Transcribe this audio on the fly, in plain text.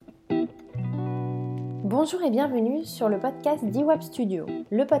Bonjour et bienvenue sur le podcast d'eWeb Studio,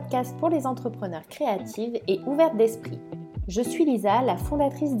 le podcast pour les entrepreneurs créatives et ouvertes d'esprit. Je suis Lisa, la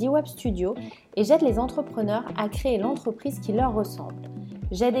fondatrice d'eWeb Studio et j'aide les entrepreneurs à créer l'entreprise qui leur ressemble.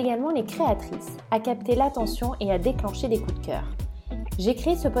 J'aide également les créatrices à capter l'attention et à déclencher des coups de cœur. J'ai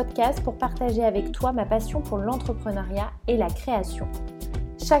créé ce podcast pour partager avec toi ma passion pour l'entrepreneuriat et la création.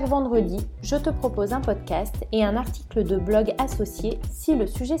 Chaque vendredi, je te propose un podcast et un article de blog associé si le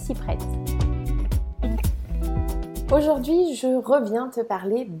sujet s'y prête. Aujourd'hui, je reviens te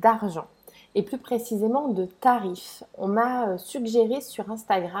parler d'argent et plus précisément de tarifs. On m'a suggéré sur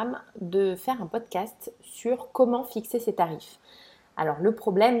Instagram de faire un podcast sur comment fixer ses tarifs. Alors le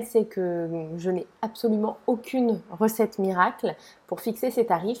problème, c'est que je n'ai absolument aucune recette miracle pour fixer ces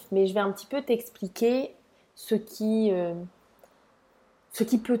tarifs, mais je vais un petit peu t'expliquer ce qui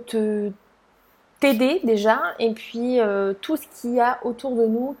peut t'aider déjà, et puis tout ce qu'il y a autour de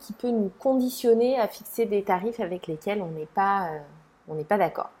nous qui peut nous conditionner à fixer des tarifs avec lesquels on n'est pas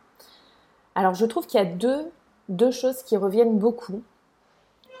d'accord. Alors je trouve qu'il y a deux choses qui reviennent beaucoup.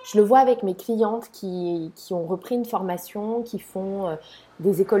 Je le vois avec mes clientes qui ont repris une formation, qui font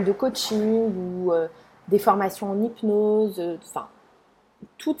des écoles de coaching ou des formations en hypnose,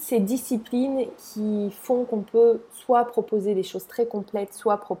 toutes ces disciplines qui font qu'on peut soit proposer des choses très complètes,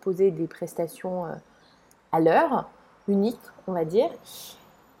 soit proposer des prestations à l'heure, uniques, on va dire.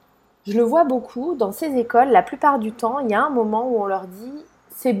 Je le vois beaucoup dans ces écoles, la plupart du temps, il y a un moment où on leur dit «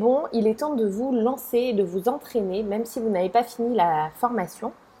 c'est bon, il est temps de vous lancer et de vous entraîner, même si vous n'avez pas fini la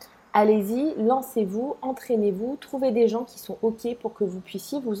formation. Allez-y, lancez-vous, entraînez-vous, trouvez des gens qui sont OK pour que vous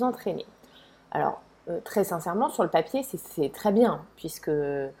puissiez vous entraîner. » Alors, très sincèrement, sur le papier, c'est très bien, puisque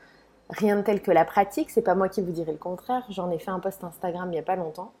rien de tel que la pratique, c'est pas moi qui vous dirai le contraire. J'en ai fait un post Instagram il n'y a pas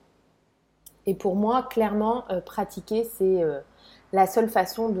longtemps. Et pour moi, clairement, pratiquer, c'est la seule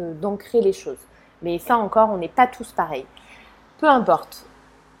façon d'ancrer les choses. Mais ça encore, on n'est pas tous pareils. Peu importe.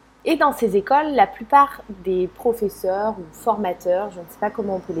 Et dans ces écoles, la plupart des professeurs ou formateurs, je ne sais pas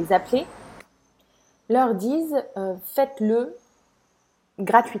comment on peut les appeler, leur disent faites-le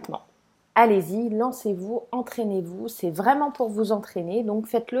gratuitement. Allez-y, lancez-vous, entraînez-vous, c'est vraiment pour vous entraîner, donc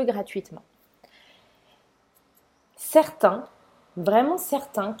faites-le gratuitement. Certains, vraiment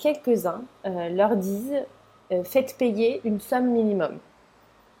certains, quelques-uns, leur disent faites payer une somme minimum.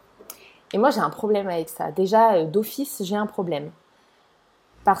 Et moi j'ai un problème avec ça. Déjà d'office j'ai un problème.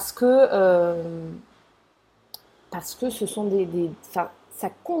 Parce que ce sont ça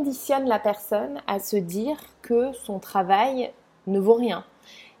conditionne la personne à se dire que son travail ne vaut rien.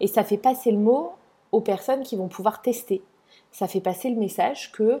 Et ça fait passer le mot aux personnes qui vont pouvoir tester. Ça fait passer le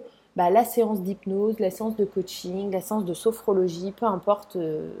message que la séance d'hypnose, la séance de coaching, la séance de sophrologie, peu importe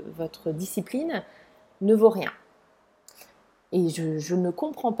votre discipline, ne vaut rien. Et je ne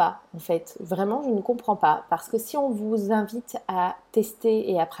comprends pas, en fait. Vraiment, je ne comprends pas. Parce que si on vous invite à tester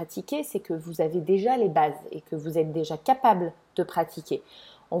et à pratiquer, c'est que vous avez déjà les bases et que vous êtes déjà capable de pratiquer.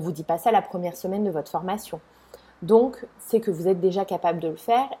 On ne vous dit pas ça la première semaine de votre formation. Donc, c'est que vous êtes déjà capable de le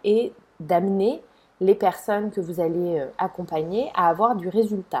faire et d'amener les personnes que vous allez accompagner à avoir du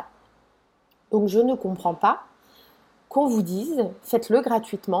résultat. Donc, je ne comprends pas qu'on vous dise « faites-le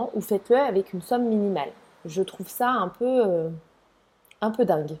gratuitement » ou « faites-le avec une somme minimale ». Je trouve ça un peu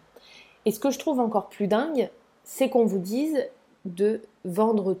dingue. Et ce que je trouve encore plus dingue, c'est qu'on vous dise de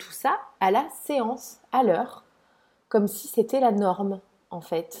vendre tout ça à la séance, à l'heure, comme si c'était la norme, en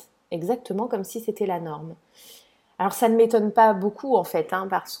fait. Exactement comme si c'était la norme. Alors ça ne m'étonne pas beaucoup en fait,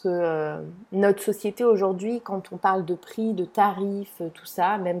 parce que notre société aujourd'hui, quand on parle de prix, de tarifs, tout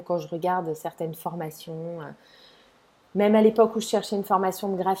ça, même quand je regarde certaines formations, même à l'époque où je cherchais une formation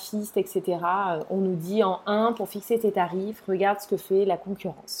de graphiste, etc., on nous dit en 1, pour fixer tes tarifs, regarde ce que fait la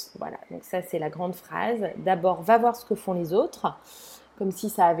concurrence. Voilà, donc ça c'est la grande phrase. D'abord, va voir ce que font les autres, comme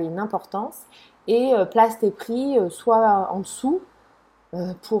si ça avait une importance, et place tes prix soit en dessous,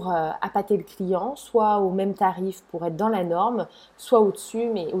 pour appâter le client, soit au même tarif pour être dans la norme, soit au-dessus,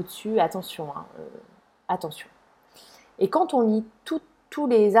 mais au-dessus, attention, attention. Et quand on lit tous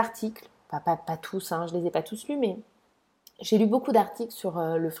les articles, pas tous, je les ai pas tous lus, mais j'ai lu beaucoup d'articles sur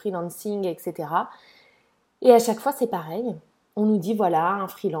le freelancing, etc. Et à chaque fois, c'est pareil. On nous dit, voilà, un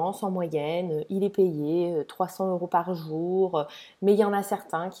freelance en moyenne, il est payé 300 € par jour, mais il y en a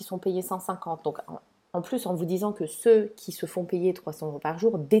certains qui sont payés 150. Donc, en plus, en vous disant que ceux qui se font payer 300 € par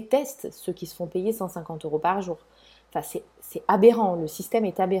jour détestent ceux qui se font payer 150 € par jour. Enfin, c'est aberrant, le système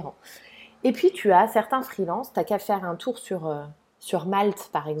est aberrant. Et puis, tu as certains freelances, tu n'as qu'à faire un tour sur Malte,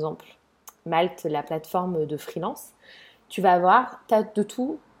 par exemple. Malte, la plateforme de freelance. Tu vas avoir, tu as de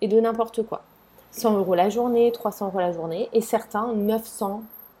tout et de n'importe quoi. 100 € la journée, 300 € la journée, et certains 900,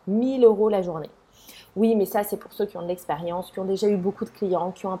 1000 € la journée. Oui, mais ça, c'est pour ceux qui ont de l'expérience, qui ont déjà eu beaucoup de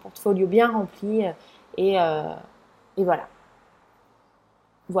clients, qui ont un portfolio bien rempli. Et, euh, et voilà.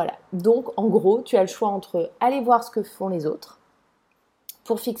 Voilà. Donc, en gros, tu as le choix entre aller voir ce que font les autres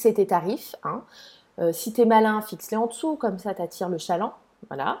pour fixer tes tarifs, hein. Si tu es malin, fixe-les en dessous, comme ça, tu attires le chaland.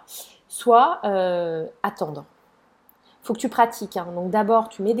 Voilà. Soit attendre. Il faut que tu pratiques, hein. Donc, d'abord,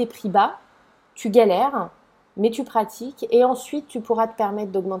 tu mets des prix bas, tu galères, mais tu pratiques et ensuite, tu pourras te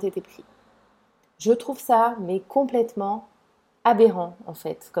permettre d'augmenter tes prix. Je trouve ça, mais complètement aberrant, en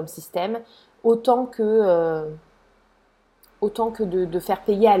fait, comme système, autant que, euh, autant que de faire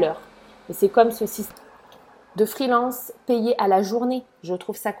payer à l'heure. Et c'est comme ce système de freelance payé à la journée. Je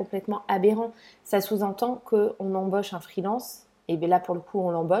trouve ça complètement aberrant. Ça sous-entend qu'on embauche un freelance, et bien là pour le coup on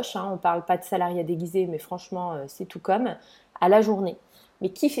l'embauche, hein, on ne parle pas de salariat déguisé, mais franchement c'est tout comme, à la journée. Mais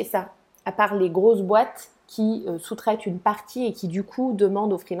qui fait ça? À part les grosses boîtes qui sous-traitent une partie et qui du coup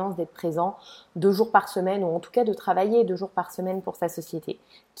demandent aux freelances d'être présents 2 jours par semaine, ou en tout cas de travailler 2 jours par semaine pour sa société.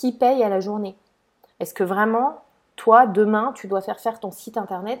 Qui paye à la journée? Est-ce que vraiment, toi, demain, tu dois faire ton site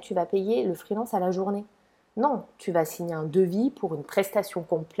internet, tu vas payer le freelance à la journée? Non, tu vas signer un devis pour une prestation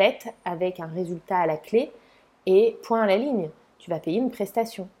complète avec un résultat à la clé et point à la ligne. Tu vas payer une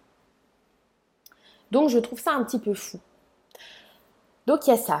prestation. Donc je trouve ça un petit peu fou. Donc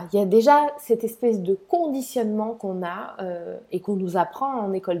il y a ça, il y a déjà cette espèce de conditionnement qu'on a et qu'on nous apprend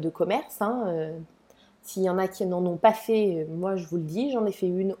en école de commerce, hein. S'il y en a qui n'en ont pas fait, moi je vous le dis, j'en ai fait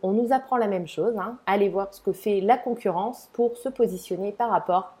une. On nous apprend la même chose, hein. Allez voir ce que fait la concurrence pour se positionner par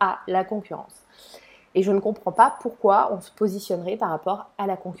rapport à la concurrence. Et je ne comprends pas pourquoi on se positionnerait par rapport à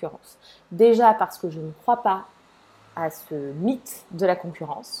la concurrence. Déjà parce que je ne crois pas à ce mythe de la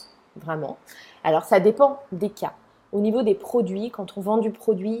concurrence, vraiment. Alors ça dépend des cas. Au niveau des produits, quand on vend du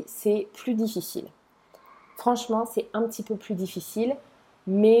produit, c'est plus difficile. Franchement, c'est un petit peu plus difficile,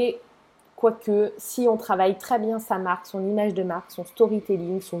 mais quoique, si on travaille très bien sa marque, son image de marque, son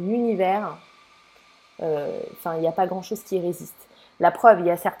storytelling, son univers, il n'y a pas grand-chose qui y résiste. La preuve, il y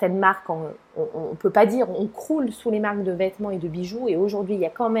a certaines marques, on ne peut pas dire, on croule sous les marques de vêtements et de bijoux, et aujourd'hui, il y a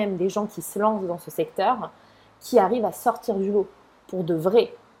quand même des gens qui se lancent dans ce secteur, qui arrivent à sortir du lot pour de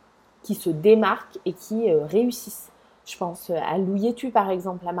vrai, qui se démarquent et qui réussissent. Je pense à Louis par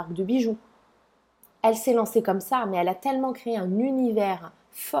exemple, la marque de bijoux. Elle s'est lancée comme ça, mais elle a tellement créé un univers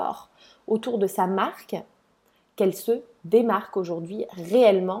fort autour de sa marque qu'elle se démarque aujourd'hui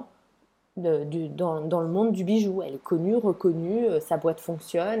réellement dans le monde du bijou. Elle est connue, reconnue, sa boîte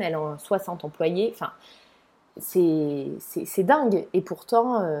fonctionne, elle a 60 employés. Enfin, c'est dingue. Et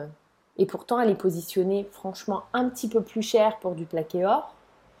pourtant, elle est positionnée franchement un petit peu plus cher pour du plaqué or,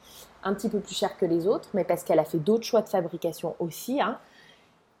 un petit peu plus cher que les autres, mais parce qu'elle a fait d'autres choix de fabrication aussi, hein.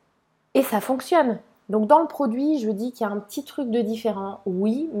 Et ça fonctionne. Donc dans le produit, je dis qu'il y a un petit truc de différent,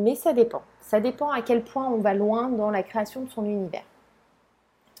 oui, mais ça dépend. Ça dépend à quel point on va loin dans la création de son univers.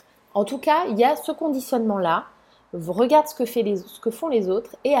 En tout cas, il y a ce conditionnement-là. Regarde ce que font les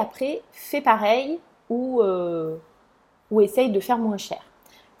autres et après, fais pareil ou essaye de faire moins cher.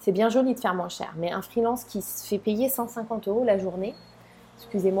 C'est bien joli de faire moins cher, mais un freelance qui se fait payer 150 € la journée,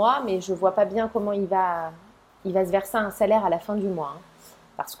 excusez-moi, mais je ne vois pas bien comment il va se verser un salaire à la fin du mois, hein.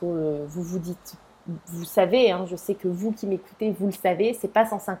 Parce que vous vous dites, vous savez, hein, je sais que vous qui m'écoutez, vous le savez, c'est pas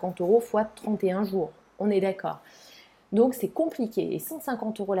 150 € fois 31 jours. On est d'accord. Donc c'est compliqué. Et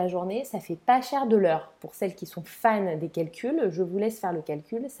 150 € la journée, ça fait pas cher de l'heure. Pour celles qui sont fans des calculs, je vous laisse faire le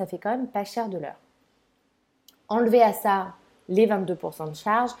calcul, ça fait quand même pas cher de l'heure. Enlevez à ça les 22% de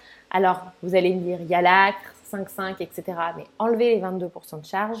charge. Alors vous allez me dire, il y a l'acre, 5,5, etc. Mais enlevez les 22% de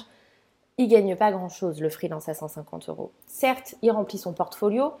charge, il ne gagne pas grand-chose le freelance à 150 €. Certes, il remplit son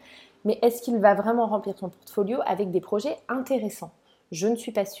portfolio, mais est-ce qu'il va vraiment remplir son portfolio avec des projets intéressants? Je ne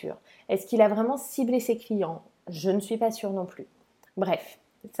suis pas sûre. Est-ce qu'il a vraiment ciblé ses clients? Je ne suis pas sûre non plus. Bref,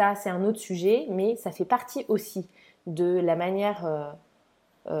 ça c'est un autre sujet, mais ça fait partie aussi de la manière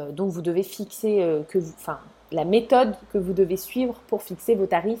dont vous devez fixer, la méthode que vous devez suivre pour fixer vos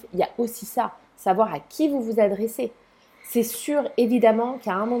tarifs. Il y a aussi ça, savoir à qui vous vous adressez. C'est sûr évidemment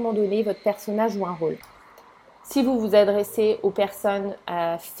qu'à un moment donné, votre personnage joue un rôle. Si vous vous adressez aux personnes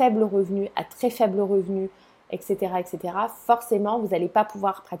à faible revenu, à très faible revenu, etc., forcément, vous n'allez pas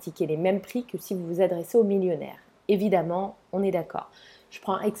pouvoir pratiquer les mêmes prix que si vous vous adressez aux millionnaires. Évidemment, on est d'accord. Je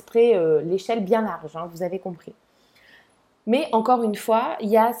prends exprès l'échelle bien large, hein, vous avez compris. Mais encore une fois, il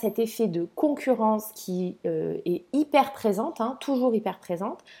y a cet effet de concurrence qui est hyper présente, hein, toujours hyper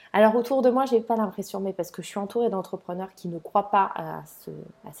présente. Alors autour de moi, je n'ai pas l'impression, mais parce que je suis entourée d'entrepreneurs qui ne croient pas à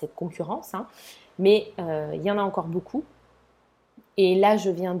cette concurrence, hein, mais il y en a encore beaucoup. Et là,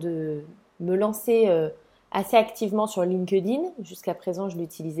 je viens de me lancer assez activement sur LinkedIn. Jusqu'à présent, je ne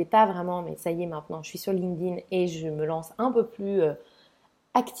l'utilisais pas vraiment, mais ça y est, maintenant, je suis sur LinkedIn et je me lance un peu plus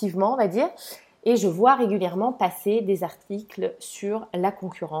activement, on va dire. Et je vois régulièrement passer des articles sur la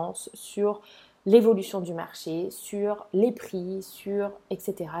concurrence, sur l'évolution du marché, sur les prix, sur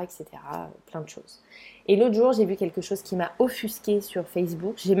etc., plein de choses. Et l'autre jour, j'ai vu quelque chose qui m'a offusqué sur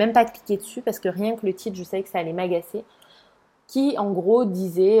Facebook. J'ai même pas cliqué dessus parce que rien que le titre, je savais que ça allait m'agacer. Qui, en gros,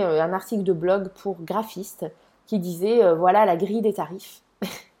 disait un article de blog pour graphistes qui disait voilà la grille des tarifs.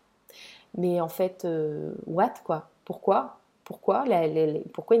 Mais en fait, what quoi? Pourquoi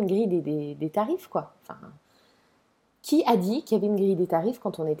une grille des tarifs quoi? Enfin, qui a dit qu'il y avait une grille des tarifs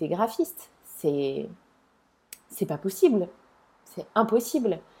quand on était graphiste? C'est pas possible. C'est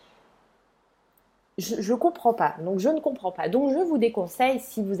impossible. Je comprends pas. Donc je ne comprends pas. Donc je vous déconseille,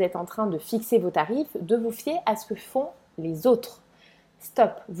 si vous êtes en train de fixer vos tarifs, de vous fier à ce que font les autres.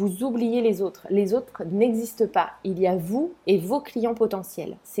 Stop, vous oubliez les autres. Les autres n'existent pas. Il y a vous et vos clients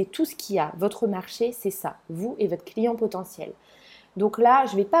potentiels. C'est tout ce qu'il y a. Votre marché, c'est ça. Vous et votre client potentiel. Donc là,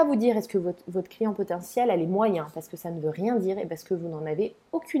 je ne vais pas vous dire est-ce que votre client potentiel a les moyens, parce que ça ne veut rien dire et parce que vous n'en avez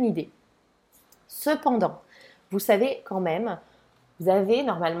aucune idée. Cependant, vous savez quand même, vous avez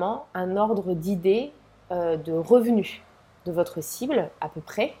normalement un ordre d'idée de revenus de votre cible à peu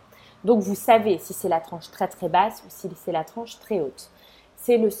près. Donc vous savez si c'est la tranche très très basse ou si c'est la tranche très haute.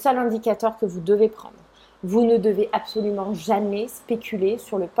 C'est le seul indicateur que vous devez prendre. Vous ne devez absolument jamais spéculer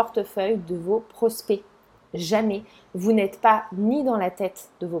sur le portefeuille de vos prospects. Jamais. Vous n'êtes pas ni dans la tête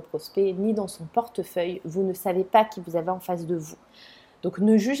de vos prospects, ni dans son portefeuille. Vous ne savez pas qui vous avez en face de vous. Donc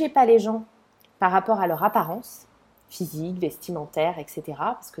ne jugez pas les gens par rapport à leur apparence physique, vestimentaire, etc.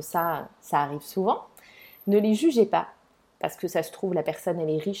 Parce que ça arrive souvent. Ne les jugez pas. Parce que ça se trouve, la personne, elle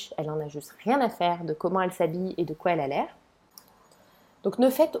est riche, elle en a juste rien à faire de comment elle s'habille et de quoi elle a l'air. Donc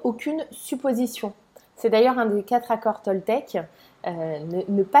ne faites aucune supposition. C'est d'ailleurs un des 4 accords Toltec.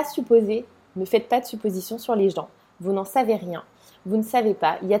 Ne pas supposer, ne faites pas de suppositions sur les gens. Vous n'en savez rien. Vous ne savez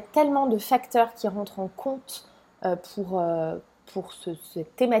pas. Il y a tellement de facteurs qui rentrent en compte pour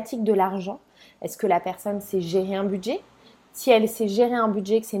cette thématique de l'argent. Est-ce que la personne sait gérer un budget? Si elle sait gérer un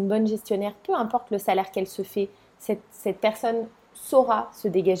budget, que c'est une bonne gestionnaire, peu importe le salaire qu'elle se fait, cette personne saura se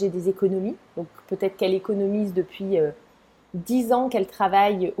dégager des économies. Donc peut-être qu'elle économise depuis 10 ans qu'elle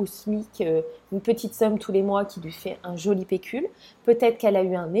travaille au SMIC, une petite somme tous les mois qui lui fait un joli pécule. Peut-être qu'elle a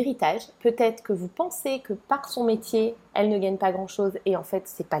eu un héritage. Peut-être que vous pensez que par son métier, elle ne gagne pas grand-chose et en fait,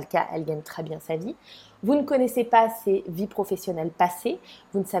 ce n'est pas le cas, elle gagne très bien sa vie. Vous ne connaissez pas ses vies professionnelles passées.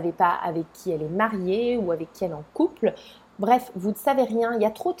 Vous ne savez pas avec qui elle est mariée ou avec qui elle est en couple. Bref, vous ne savez rien. Il y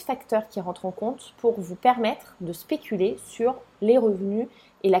a trop de facteurs qui rentrent en compte pour vous permettre de spéculer sur les revenus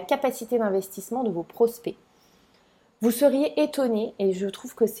et la capacité d'investissement de vos prospects. Vous seriez étonné, et je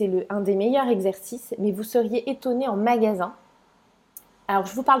trouve que c'est un des meilleurs exercices, mais vous seriez étonné en magasin. Alors,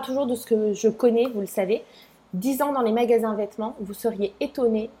 je vous parle toujours de ce que je connais, vous le savez. 10 ans dans les magasins vêtements, vous seriez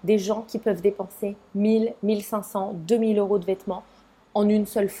étonné des gens qui peuvent dépenser 1000, 1500, 2000 euros de vêtements en une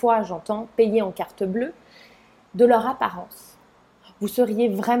seule fois, j'entends, payés en carte bleue, de leur apparence. Vous seriez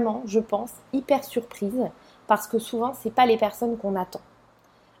vraiment, je pense, hyper surprise parce que souvent, ce n'est pas les personnes qu'on attend.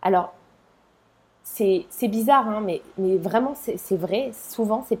 Alors, c'est bizarre, hein, mais vraiment, c'est vrai.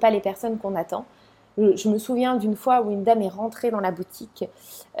 Souvent, ce n'est pas les personnes qu'on attend. Je me souviens d'une fois où une dame est rentrée dans la boutique.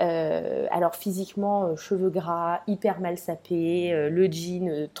 Alors physiquement, cheveux gras, hyper mal sapés, le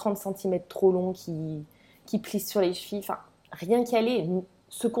jean 30 cm trop long qui plisse sur les chevilles. Enfin, rien qu'y aller,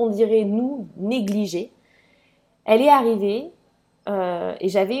 ce qu'on dirait, nous, négliger. Elle est arrivée et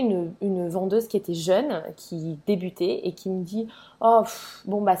j'avais une vendeuse qui était jeune, qui débutait et qui me dit « Oh,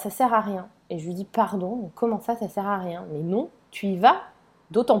 bon, bah ça sert à rien ». Et je lui dis « Pardon, comment ça sert à rien ?» Mais non, tu y vas.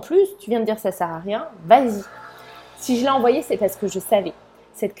 D'autant plus, tu viens de dire ça sert à rien, vas-y. Si je l'ai envoyée, c'est parce que je savais.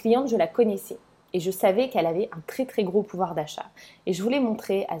 Cette cliente, je la connaissais. Et je savais qu'elle avait un très très gros pouvoir d'achat. Et je voulais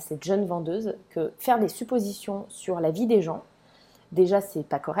montrer à cette jeune vendeuse que faire des suppositions sur la vie des gens, déjà, c'est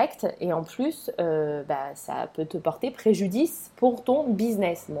pas correct. Et en plus, ça peut te porter préjudice pour ton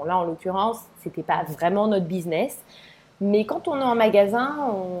business. Bon, là, en l'occurrence, c'était pas vraiment notre business. Mais quand on est en magasin,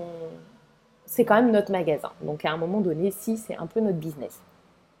 c'est quand même notre magasin. Donc, à un moment donné, si, c'est un peu notre business.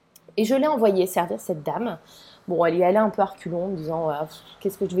 Et je l'ai envoyé servir cette dame. Bon, elle y allait un peu à reculons, en me disant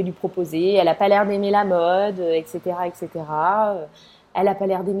qu'est-ce que je vais lui proposer. Elle n'a pas l'air d'aimer la mode, etc., etc. Elle n'a pas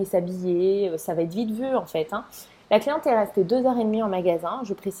l'air d'aimer s'habiller. Ça va être vite vu, en fait. Hein. La cliente est restée 2h30 en magasin.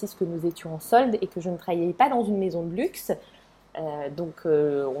 Je précise que nous étions en solde et que je ne travaillais pas dans une maison de luxe. Donc,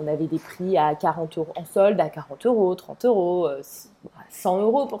 on avait des prix à 40 euros en solde, à 40 euros, 30 euros, 100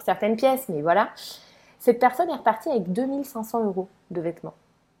 euros pour certaines pièces. Mais voilà. Cette personne est repartie avec 2500 euros de vêtements.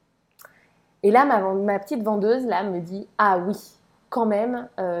 Et là, ma petite vendeuse là me dit « Ah oui, quand même,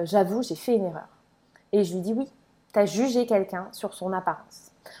 j'avoue, j'ai fait une erreur. » Et je lui dis « Oui, tu as jugé quelqu'un sur son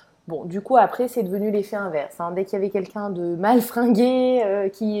apparence. » Bon, du coup, après, c'est devenu l'effet inverse. Hein. Dès qu'il y avait quelqu'un de mal fringué,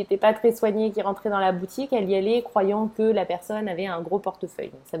 qui n'était pas très soigné, qui rentrait dans la boutique, elle y allait croyant que la personne avait un gros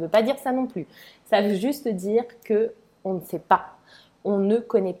portefeuille. Ça ne veut pas dire ça non plus. Ça veut juste dire qu'on ne sait pas. On ne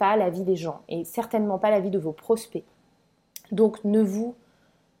connaît pas la vie des gens et certainement pas la vie de vos prospects. Donc, ne vous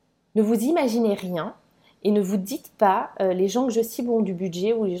imaginez rien et ne vous dites pas les gens que je cible ont du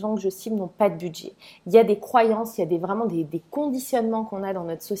budget ou les gens que je cible n'ont pas de budget. Il y a des croyances, il y a vraiment des conditionnements qu'on a dans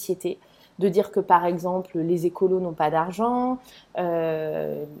notre société de dire que par exemple les écolos n'ont pas d'argent,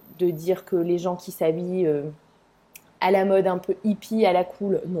 de dire que les gens qui s'habillent à la mode un peu hippie, à la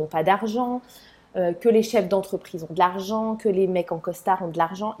cool, n'ont pas d'argent, que les chefs d'entreprise ont de l'argent, que les mecs en costard ont de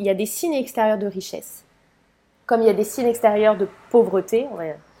l'argent. Il y a des signes extérieurs de richesse, comme il y a des signes extérieurs de pauvreté.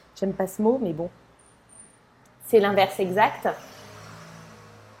 J'aime pas ce mot, mais bon, c'est l'inverse exact.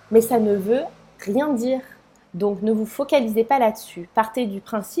 Mais ça ne veut rien dire. Donc, ne vous focalisez pas là-dessus. Partez du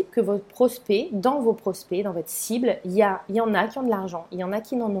principe que vos prospects, dans votre cible, il y en a qui ont de l'argent, il y en a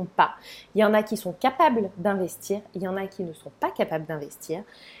qui n'en ont pas, il y en a qui sont capables d'investir, il y en a qui ne sont pas capables d'investir.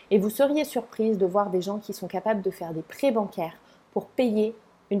 Et vous seriez surprise de voir des gens qui sont capables de faire des prêts bancaires pour payer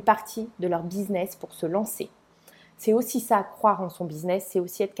une partie de leur business pour se lancer. C'est aussi ça, croire en son business, c'est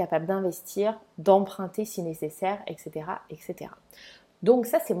aussi être capable d'investir, d'emprunter si nécessaire, etc., etc. Donc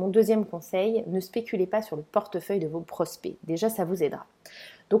ça, c'est mon deuxième conseil, ne spéculez pas sur le portefeuille de vos prospects. Déjà, ça vous aidera.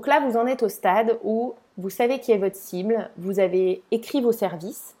 Donc là, vous en êtes au stade où vous savez qui est votre cible, vous avez écrit vos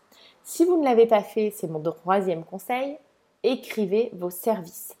services. Si vous ne l'avez pas fait, c'est mon troisième conseil, écrivez vos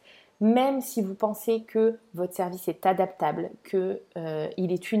services. Même si vous pensez que votre service est adaptable,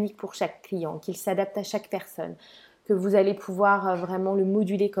 qu'il est unique pour chaque client, qu'il s'adapte à chaque personne, que vous allez pouvoir vraiment le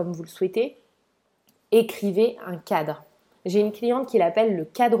moduler comme vous le souhaitez, écrivez un cadre. J'ai une cliente qui l'appelle le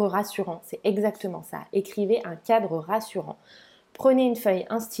cadre rassurant. C'est exactement ça. Écrivez un cadre rassurant. Prenez une feuille,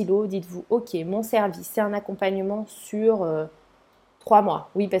 un stylo, dites-vous, ok, mon service, c'est un accompagnement sur 3 mois.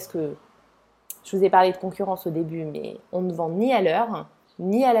 Oui, parce que je vous ai parlé de concurrence au début, mais on ne vend ni à l'heure,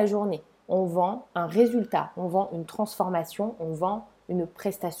 ni à la journée. On vend un résultat, on vend une transformation, on vend une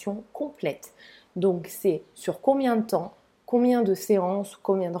prestation complète. Donc, c'est sur combien de temps, combien de séances,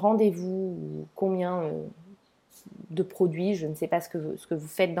 combien de rendez-vous, combien de produits, je ne sais pas ce que vous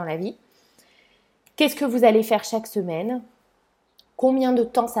faites dans la vie. Qu'est-ce que vous allez faire chaque semaine? Combien de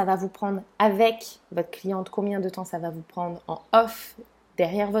temps ça va vous prendre avec votre cliente? Combien de temps ça va vous prendre en off,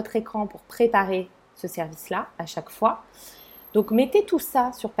 derrière votre écran pour préparer ce service-là à chaque fois? Donc, mettez tout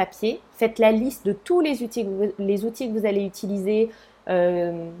ça sur papier. Faites la liste de tous les outils que vous allez utiliser,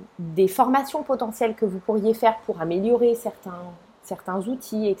 des formations potentielles que vous pourriez faire pour améliorer certains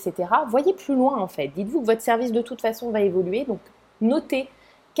outils, etc. Voyez plus loin en fait. Dites-vous que votre service de toute façon va évoluer. Donc, notez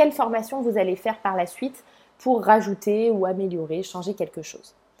quelle formation vous allez faire par la suite pour rajouter ou améliorer, changer quelque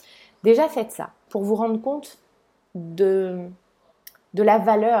chose. Déjà, faites ça pour vous rendre compte de la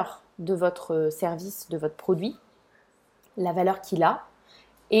valeur de votre service, de votre produit, la valeur qu'il a,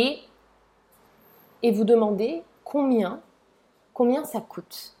 et vous demandez combien ça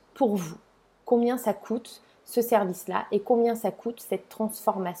coûte pour vous, combien ça coûte ce service-là et combien ça coûte cette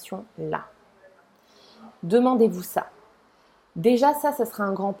transformation-là. Demandez-vous ça. Déjà, ça sera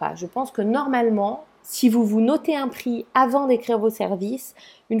un grand pas. Je pense que normalement, si vous notez un prix avant d'écrire vos services,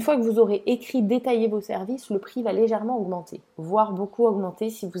 une fois que vous aurez écrit, détaillé vos services, le prix va légèrement augmenter, voire beaucoup augmenter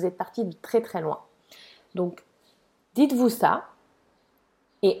si vous êtes parti de très très loin. Donc, dites-vous ça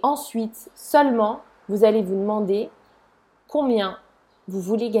et ensuite, seulement, vous allez vous demander combien vous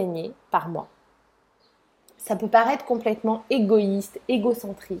voulez gagner par mois. Ça peut paraître complètement égoïste,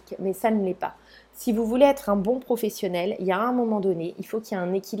 égocentrique, mais ça ne l'est pas. Si vous voulez être un bon professionnel, il y a un moment donné, il faut qu'il y ait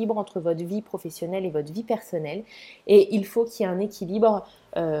un équilibre entre votre vie professionnelle et votre vie personnelle et il faut qu'il y ait un équilibre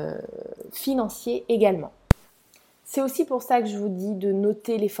financier également. C'est aussi pour ça que je vous dis de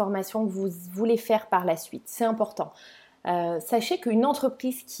noter les formations que vous voulez faire par la suite. C'est important. Sachez qu'une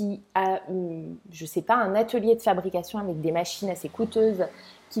entreprise qui a, je sais pas, un atelier de fabrication avec des machines assez coûteuses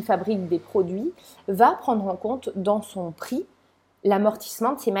qui fabrique des produits, va prendre en compte dans son prix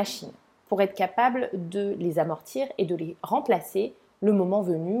l'amortissement de ces machines pour être capable de les amortir et de les remplacer le moment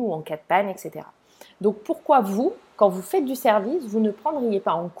venu ou en cas de panne, etc. Donc pourquoi vous, quand vous faites du service, vous ne prendriez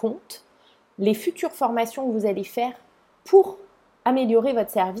pas en compte les futures formations que vous allez faire pour améliorer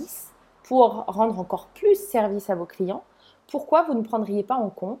votre service, pour rendre encore plus service à vos clients? Pourquoi vous ne prendriez pas en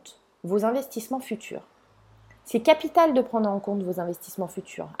compte vos investissements futurs? C'est capital de prendre en compte vos investissements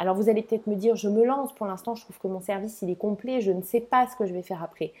futurs. Alors vous allez peut-être me dire, je me lance pour l'instant, je trouve que mon service il est complet, je ne sais pas ce que je vais faire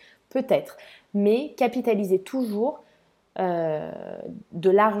après. Peut-être, mais capitalisez toujours de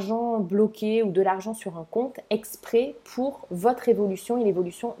l'argent bloqué ou de l'argent sur un compte exprès pour votre évolution et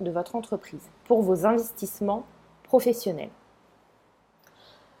l'évolution de votre entreprise, pour vos investissements professionnels.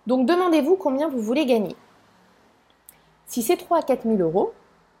 Donc demandez-vous combien vous voulez gagner. Si c'est 3 à 4 000 euros,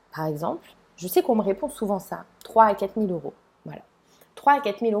 par exemple, je sais qu'on me répond souvent ça, 3 à 4 000 euros. Voilà. 3 à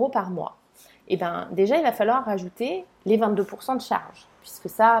 4 000 euros par mois. Et bien déjà, il va falloir rajouter les 22% de charges, puisque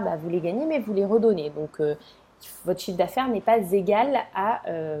ça, vous les gagnez, mais vous les redonnez. Donc, votre chiffre d'affaires n'est pas égal à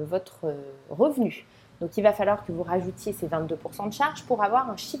votre revenu. Donc, il va falloir que vous rajoutiez ces 22% de charges pour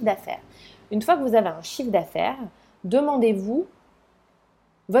avoir un chiffre d'affaires. Une fois que vous avez un chiffre d'affaires, demandez-vous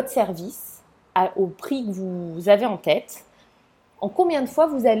votre service au prix que vous avez en tête. En combien de fois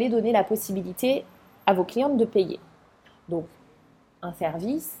vous allez donner la possibilité à vos clientes de payer. Donc, un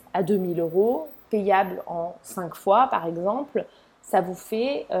service à 2 000 euros, payable en 5 fois par exemple, ça vous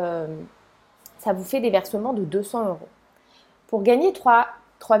fait des versements de 200 euros. Pour gagner 3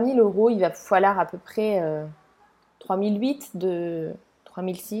 000 euros, il va vous falloir à peu près 3 008 de 3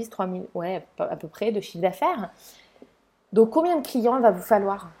 006, 3 000, ouais, à peu près de chiffre d'affaires. Donc, combien de clients il va vous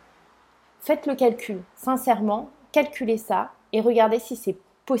falloir ? Faites le calcul, sincèrement, calculez ça et regardez si c'est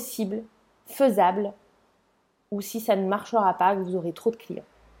possible, faisable, ou si ça ne marchera pas, que vous aurez trop de clients.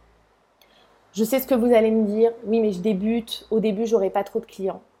 Je sais ce que vous allez me dire, oui mais je débute, au début j'aurai pas trop de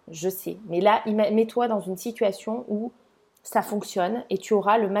clients. Je sais, mais là, mets-toi dans une situation où ça fonctionne et tu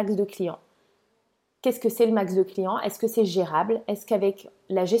auras le max de clients. Qu'est-ce que c'est le max de clients ? Est-ce que c'est gérable ? Est-ce qu'avec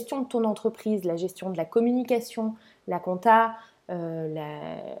la gestion de ton entreprise, la gestion de la communication, la compta,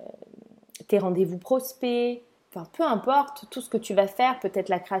 tes rendez-vous prospects, enfin, peu importe, tout ce que tu vas faire, peut-être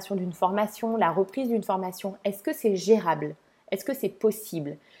la création d'une formation, la reprise d'une formation, est-ce que c'est gérable ? Est-ce que c'est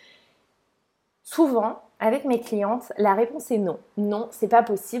possible ? Souvent, avec mes clientes, la réponse est non. Non, c'est pas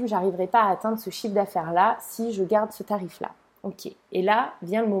possible, j'arriverai pas à atteindre ce chiffre d'affaires-là si je garde ce tarif-là. Ok. Et là,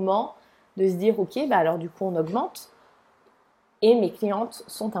 vient le moment de se dire, ok, alors du coup, on augmente. Et mes clientes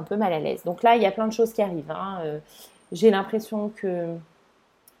sont un peu mal à l'aise. Donc là, il y a plein de choses qui arrivent. J'ai l'impression que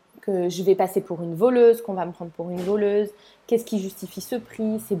je vais passer pour une voleuse, qu'on va me prendre pour une voleuse. Qu'est-ce qui justifie ce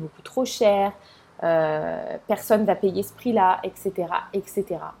prix ? C'est beaucoup trop cher. Personne ne va payer ce prix-là, etc.,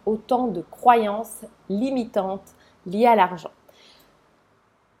 etc. Autant de croyances limitantes liées à l'argent.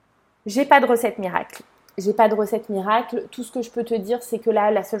 J'ai pas de recette miracle. Tout ce que je peux te dire, c'est que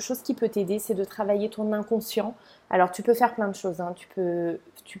là, la seule chose qui peut t'aider, c'est de travailler ton inconscient. Alors, tu peux faire plein de choses.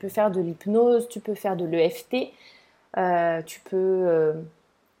 Tu peux faire de l'hypnose, tu peux faire de l'EFT, tu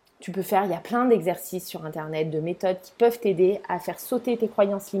peux faire, il y a plein d'exercices sur Internet, de méthodes qui peuvent t'aider à faire sauter tes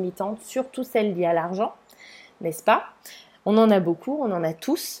croyances limitantes, surtout celles liées à l'argent, n'est-ce pas ? On en a beaucoup, on en a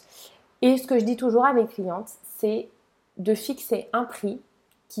tous. Et ce que je dis toujours à mes clientes, c'est de fixer un prix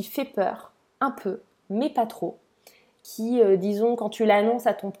qui fait peur, un peu, mais pas trop, qui, disons, quand tu l'annonces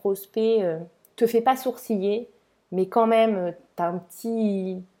à ton prospect, te fait pas sourciller, mais quand même, tu as un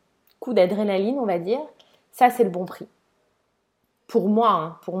petit coup d'adrénaline, on va dire. Ça, c'est le bon prix. Pour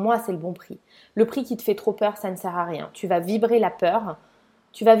moi, c'est le bon prix. Le prix qui te fait trop peur, ça ne sert à rien. Tu vas vibrer la peur,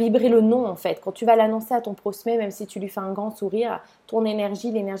 tu vas vibrer le non en fait. Quand tu vas l'annoncer à ton prospect, même si tu lui fais un grand sourire, ton énergie,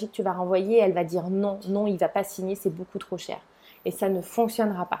 l'énergie que tu vas renvoyer, elle va dire non, il ne va pas signer, c'est beaucoup trop cher. Et ça ne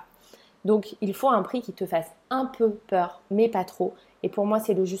fonctionnera pas. Donc, il faut un prix qui te fasse un peu peur, mais pas trop. Et pour moi,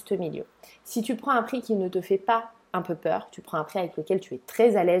 c'est le juste milieu. Si tu prends un prix qui ne te fait pas un peu peur, tu prends un prix avec lequel tu es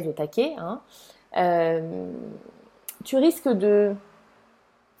très à l'aise au taquet, tu risques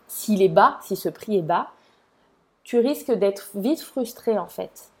si ce prix est bas, tu risques d'être vite frustré en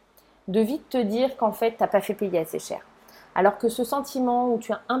fait. De vite te dire qu'en fait, tu n'as pas fait payer assez cher. Alors que ce sentiment où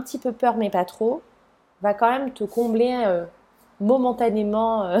tu as un petit peu peur mais pas trop, va quand même te combler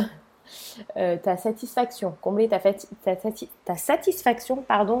momentanément ta satisfaction. Combler ta satisfaction,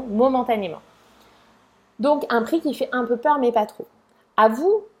 momentanément. Donc, un prix qui fait un peu peur mais pas trop. À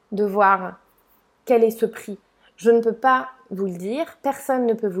vous de voir quel est ce prix. Je ne peux pas vous le dire, personne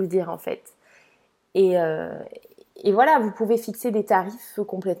ne peut vous le dire en fait. Et voilà, vous pouvez fixer des tarifs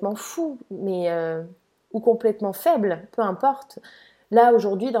complètement fous, ou complètement faibles, peu importe. Là,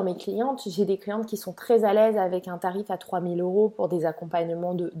 aujourd'hui, dans mes clientes, j'ai des clientes qui sont très à l'aise avec un tarif à 3 000 euros pour des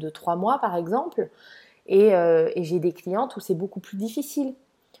accompagnements de 3 mois, par exemple. Et j'ai des clientes où c'est beaucoup plus difficile,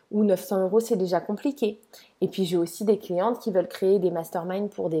 où 900 euros, c'est déjà compliqué. Et puis, j'ai aussi des clientes qui veulent créer des masterminds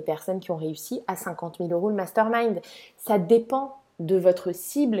pour des personnes qui ont réussi à 50 000 euros le mastermind. Ça dépend de votre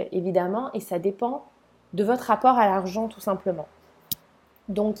cible, évidemment, et ça dépend de votre rapport à l'argent, tout simplement.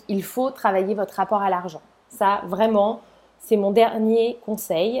 Donc, il faut travailler votre rapport à l'argent. ça, vraiment, c'est mon dernier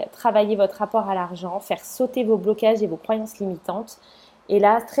conseil. Travaillez votre rapport à l'argent, faire sauter vos blocages et vos croyances limitantes. Et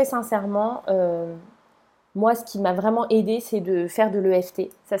là, très sincèrement, moi, ce qui m'a vraiment aidé, c'est de faire de l'EFT.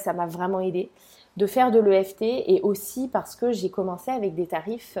 Ça m'a vraiment aidé. De faire de l'EFT et aussi parce que j'ai commencé avec des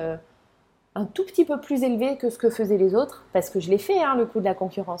tarifs un tout petit peu plus élevés que ce que faisaient les autres, parce que je l'ai fait, le coup de la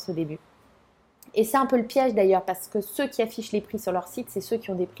concurrence au début. Et c'est un peu le piège d'ailleurs, parce que ceux qui affichent les prix sur leur site, c'est ceux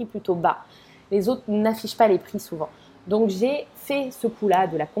qui ont des prix plutôt bas. Les autres n'affichent pas les prix souvent. Donc j'ai fait ce coup-là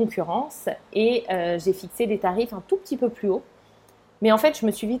de la concurrence et j'ai fixé des tarifs un tout petit peu plus hauts. Mais en fait, je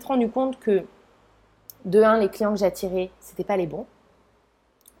me suis vite rendu compte que, de un, les clients que j'attirais, c'était pas les bons,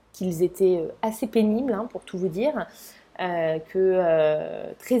 qu'ils étaient assez pénibles, pour tout vous dire,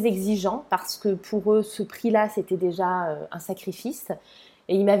 très exigeants, parce que pour eux, ce prix-là, c'était déjà un sacrifice.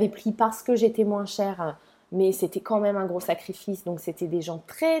 Et ils m'avaient pris parce que j'étais moins chère, mais c'était quand même un gros sacrifice. Donc c'était des gens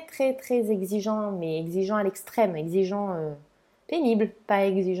très, très, très exigeants, mais exigeants à l'extrême, exigeants pénibles, pas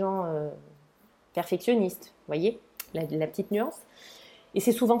exigeants perfectionnistes. Vous voyez la petite nuance. Et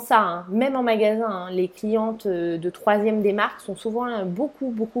c'est souvent ça, même en magasin, les clientes de troisième des marques sont souvent beaucoup,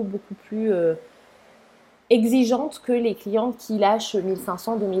 beaucoup, beaucoup plus exigeantes que les clientes qui lâchent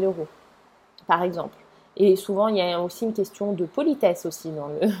 1500, 2000 euros, par exemple. Et souvent, il y a aussi une question de politesse aussi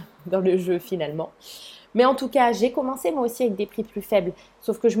dans le jeu finalement. Mais en tout cas, j'ai commencé moi aussi avec des prix plus faibles,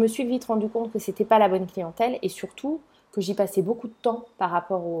 sauf que je me suis vite rendu compte que c'était pas la bonne clientèle et surtout que j'y passais beaucoup de temps par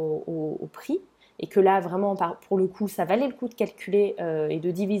rapport au prix. Et que là, vraiment, pour le coup, ça valait le coup de calculer et de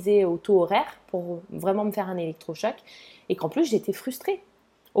diviser au taux horaire pour vraiment me faire un électrochoc. Et qu'en plus, j'étais frustrée.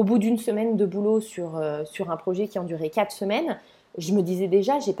 Au bout d'une semaine de boulot sur un projet qui en durait 4 semaines, je me disais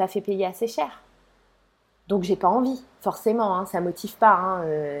déjà, j'ai pas fait payer assez cher. Donc, j'ai pas envie, forcément, ça motive pas.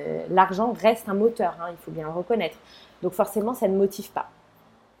 L'argent reste un moteur, il faut bien le reconnaître. Donc, forcément, ça ne motive pas.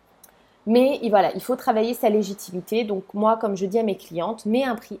 Mais voilà, il faut travailler sa légitimité. Donc, moi, comme je dis à mes clientes, mets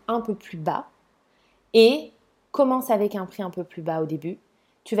un prix un peu plus bas. Et commence avec un prix un peu plus bas au début.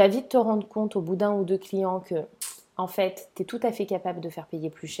 Tu vas vite te rendre compte au bout d'un ou deux clients que, en fait, tu es tout à fait capable de faire payer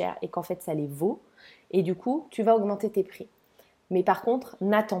plus cher et qu'en fait, ça les vaut. Et du coup, tu vas augmenter tes prix. Mais par contre,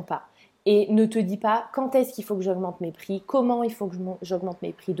 n'attends pas. Et ne te dis pas quand est-ce qu'il faut que j'augmente mes prix, comment il faut que j'augmente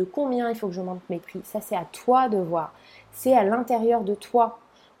mes prix, de combien il faut que j'augmente mes prix. Ça, c'est à toi de voir. C'est à l'intérieur de toi.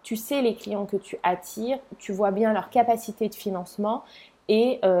 Tu sais les clients que tu attires, tu vois bien leur capacité de financement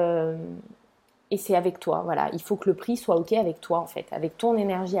et c'est avec toi. Voilà, il faut que le prix soit OK avec toi en fait, avec ton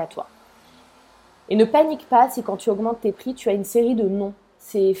énergie à toi. Et ne panique pas si quand tu augmentes tes prix, tu as une série de non.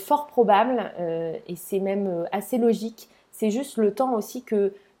 C'est fort probable et c'est même assez logique. C'est juste le temps aussi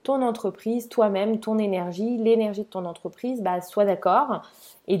que ton entreprise, toi-même, ton énergie, l'énergie de ton entreprise, soit d'accord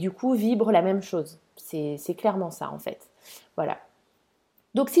et du coup vibre la même chose. C'est clairement ça en fait. Voilà.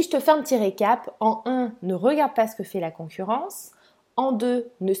 Donc si je te fais un petit récap, en 1, ne regarde pas ce que fait la concurrence. En 2,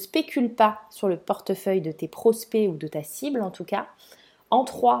 ne spécule pas sur le portefeuille de tes prospects ou de ta cible en tout cas. En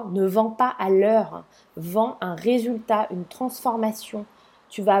 3, ne vends pas à l'heure, vends un résultat, une transformation.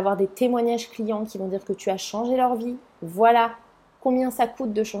 Tu vas avoir des témoignages clients qui vont dire que tu as changé leur vie. Voilà combien ça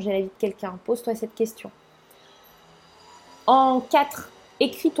coûte de changer la vie de quelqu'un. Pose-toi cette question. En 4,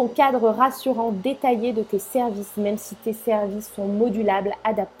 écris ton cadre rassurant détaillé de tes services, même si tes services sont modulables,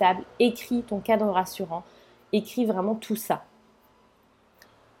 adaptables. Écris ton cadre rassurant. Écris vraiment tout ça.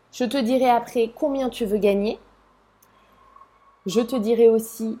 Je te dirai après combien tu veux gagner. Je te dirai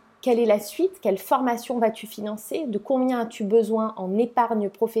aussi quelle est la suite, quelle formation vas-tu financer, de combien as-tu besoin en épargne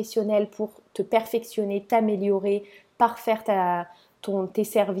professionnelle pour te perfectionner, t'améliorer, parfaire tes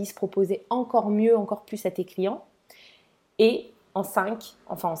services, proposer encore mieux, encore plus à tes clients. Et en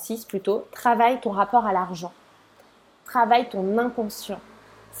 6 plutôt, travaille ton rapport à l'argent. Travaille ton inconscient.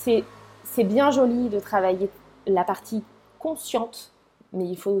 C'est bien joli de travailler la partie consciente, mais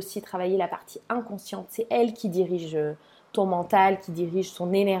il faut aussi travailler la partie inconsciente. C'est elle qui dirige ton mental, qui dirige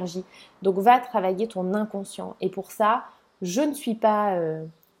ton énergie. Donc, va travailler ton inconscient. Et pour ça, je ne suis pas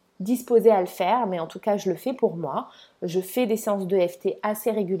disposée à le faire, mais en tout cas, je le fais pour moi. Je fais des séances d'EFT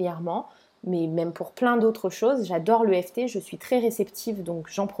assez régulièrement, mais même pour plein d'autres choses. J'adore l'EFT, je suis très réceptive, donc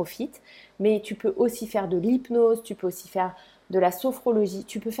j'en profite. Mais tu peux aussi faire de l'hypnose, tu peux aussi faire de la sophrologie,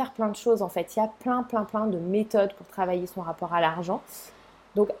 tu peux faire plein de choses en fait. Il y a plein de méthodes pour travailler son rapport à l'argent.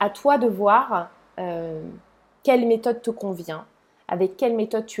 Donc, à toi de voir quelle méthode te convient, avec quelle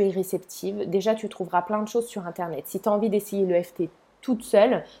méthode tu es réceptive. Déjà, tu trouveras plein de choses sur Internet. Si tu as envie d'essayer l'EFT toute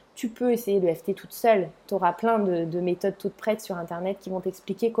seule, tu peux essayer l'EFT toute seule. Tu auras plein de méthodes toutes prêtes sur Internet qui vont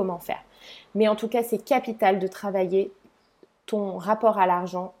t'expliquer comment faire. Mais en tout cas, c'est capital de travailler ton rapport à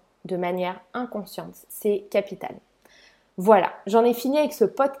l'argent de manière inconsciente. C'est capital. Voilà, j'en ai fini avec ce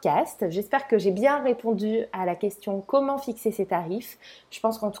podcast. J'espère que j'ai bien répondu à la question comment fixer ses tarifs. Je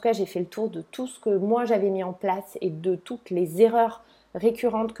pense qu'en tout cas, j'ai fait le tour de tout ce que moi j'avais mis en place et de toutes les erreurs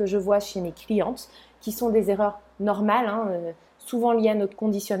récurrentes que je vois chez mes clientes, qui sont des erreurs normales, souvent liées à notre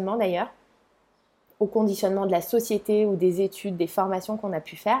conditionnement d'ailleurs, au conditionnement de la société ou des études, des formations qu'on a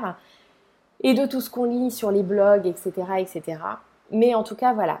pu faire, et de tout ce qu'on lit sur les blogs, etc., etc. Mais en tout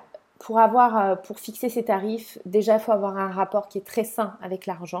cas, voilà. Pour fixer ses tarifs, déjà, il faut avoir un rapport qui est très sain avec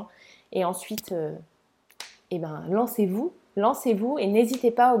l'argent. Et ensuite, lancez-vous et n'hésitez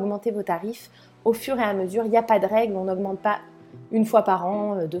pas à augmenter vos tarifs au fur et à mesure. Il n'y a pas de règle, on n'augmente pas une fois par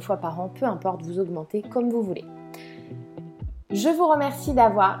an, 2 fois par an, peu importe, vous augmentez comme vous voulez. Je vous remercie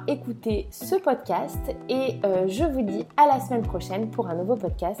d'avoir écouté ce podcast et je vous dis à la semaine prochaine pour un nouveau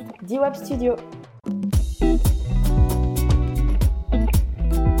podcast d'eWeb Studio.